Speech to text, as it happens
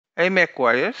Hey Mech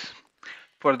Warriors,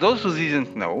 for those who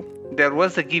didn't know, there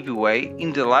was a giveaway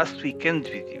in the last weekend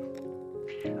video.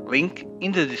 Link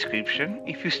in the description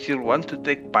if you still want to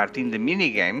take part in the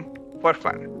minigame for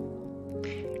fun.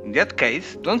 In that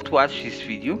case, don't watch this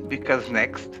video because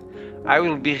next I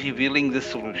will be revealing the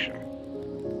solution.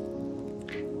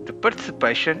 The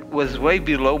participation was way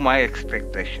below my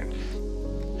expectations.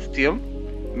 Still,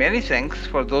 many thanks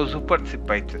for those who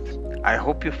participated. I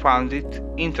hope you found it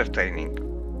entertaining.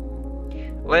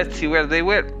 Let's see where they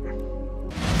were.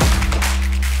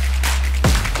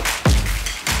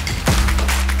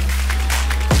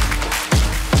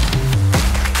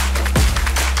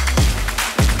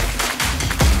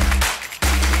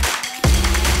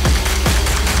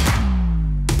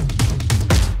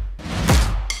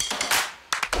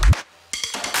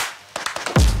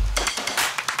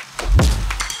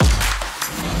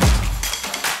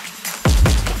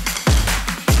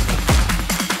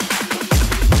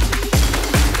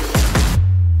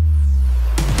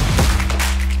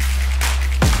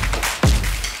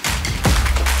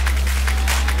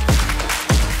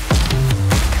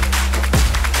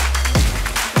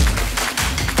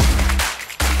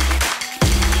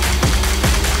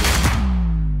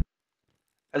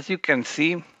 As you can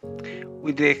see,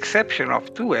 with the exception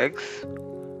of 2 eggs,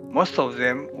 most of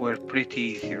them were pretty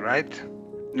easy, right?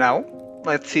 Now,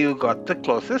 let's see who got the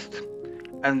closest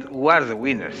and who are the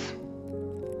winners.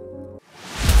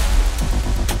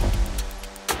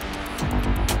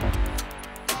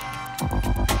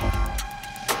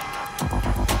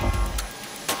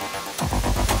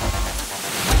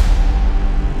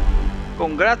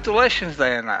 Congratulations,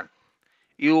 Diana!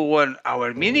 You won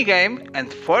our minigame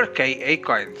and 4K A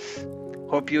coins.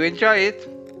 Hope you enjoy it.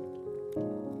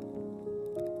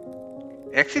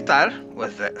 Exitar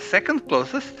was the second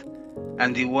closest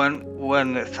and he won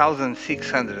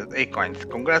 1600 A coins.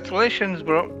 Congratulations,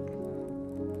 bro.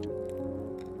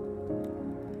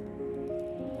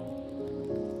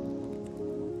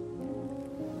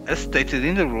 As stated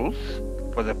in the rules,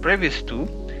 for the previous 2,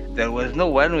 there was no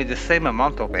one with the same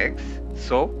amount of eggs,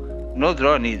 so no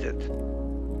draw needed.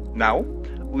 Now,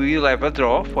 we will have a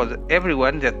draw for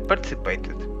everyone that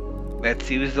participated. Let's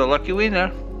see who is the lucky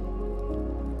winner.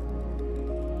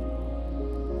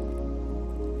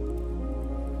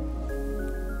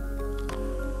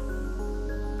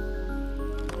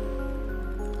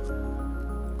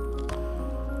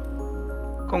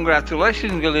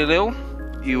 Congratulations, Galileo!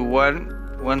 You won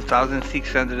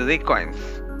 1600 A coins.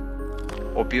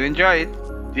 Hope you enjoy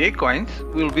it. The A coins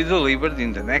will be delivered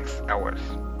in the next hours.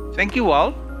 Thank you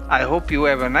all. I hope you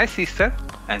have a nice Easter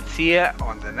and see ya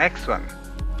on the next one.